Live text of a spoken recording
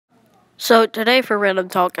So today for Random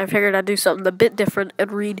Talk, I figured I'd do something a bit different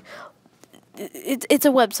and read. It's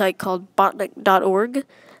a website called Botnik.org,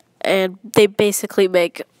 and they basically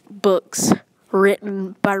make books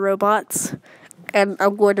written by robots. And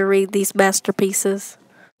I'm going to read these masterpieces.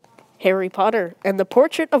 Harry Potter and the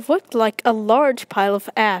portrait of what like a large pile of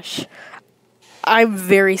ash. I'm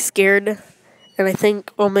very scared, and I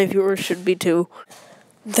think all my viewers should be too.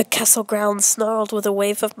 The castle grounds snarled with a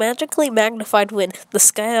wave of magically magnified wind. The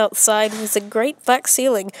sky outside was a great black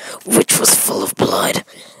ceiling, which was full of blood.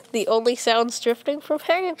 The only sounds drifting from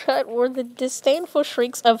Hagrid were the disdainful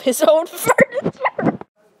shrieks of his own furniture.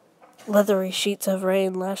 Leathery sheets of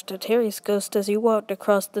rain lashed at Harry's ghost as he walked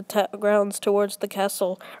across the grounds towards the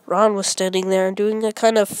castle. Ron was standing there and doing a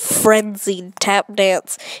kind of frenzied tap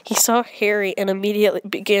dance. He saw Harry and immediately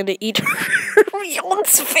began to eat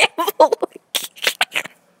Hermione's family.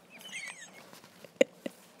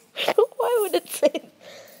 Why would it say?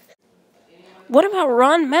 What about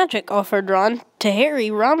Ron magic? Offered Ron. To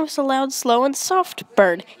Harry, Ron was a loud, slow, and soft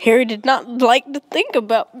bird. Harry did not like to think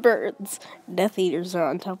about birds. Death Eaters are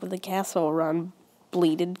on top of the castle, Ron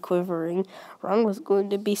bleated, quivering. Ron was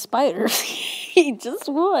going to be spiders. He just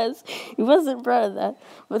was. He wasn't proud of that.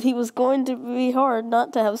 But he was going to be hard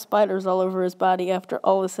not to have spiders all over his body after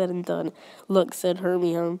all was said and done. Look, said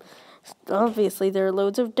Hermione. Obviously, there are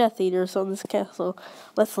loads of Death Eaters on this castle.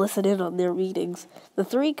 Let's listen in on their meetings. The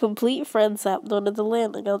three complete friends sat onto the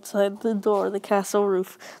landing outside the door of the castle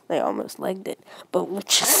roof. They almost legged it, but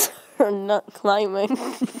witches are not climbing.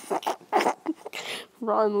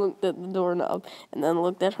 Ron looked at the doorknob and then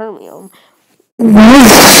looked at Hermione.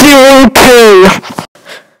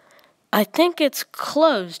 I think it's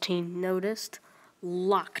closed, he noticed.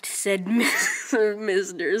 Locked, said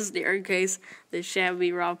Mr. Staircase, the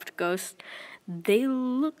shabby-robbed ghost. They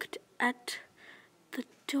looked at the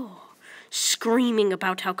door, screaming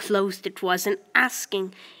about how closed it was and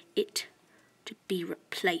asking it to be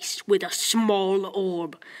replaced with a small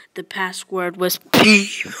orb. The password was P.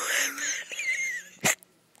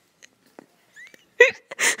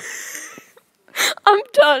 I'm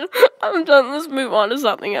done. Let's move on to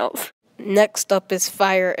something else. Next up is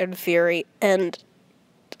Fire and Fury, and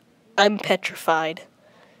I'm petrified.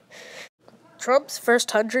 Trump's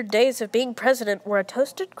first 100 days of being president were a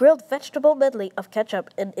toasted, grilled vegetable medley of ketchup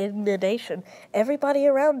and inundation. Everybody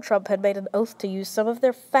around Trump had made an oath to use some of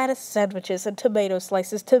their fattest sandwiches and tomato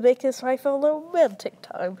slices to make his life a romantic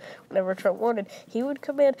time. Whenever Trump wanted, he would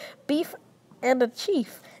command beef and a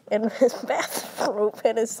chief, and his bathrobe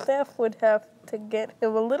and his staff would have to get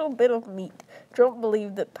him a little bit of meat. Trump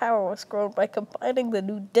believed that power was grown by combining the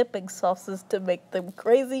new dipping sauces to make them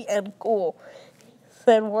crazy and cool,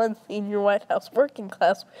 said one senior White House working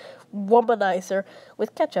class womanizer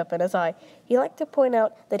with ketchup in his eye. He liked to point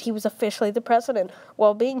out that he was officially the president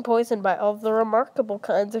while being poisoned by all the remarkable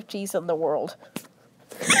kinds of cheese in the world.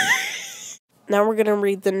 Now we're going to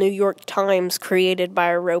read the New York Times created by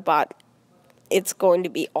a robot. It's going to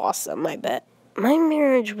be awesome, I bet. My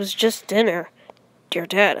marriage was just dinner. Dear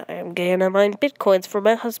Dad, I am gay and I mine bitcoins for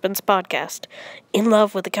my husband's podcast. In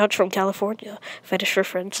love with a couch from California. Fetish for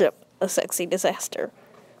friendship. A sexy disaster.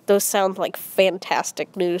 Those sound like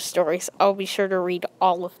fantastic news stories. I'll be sure to read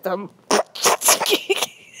all of them.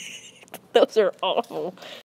 Those are awful.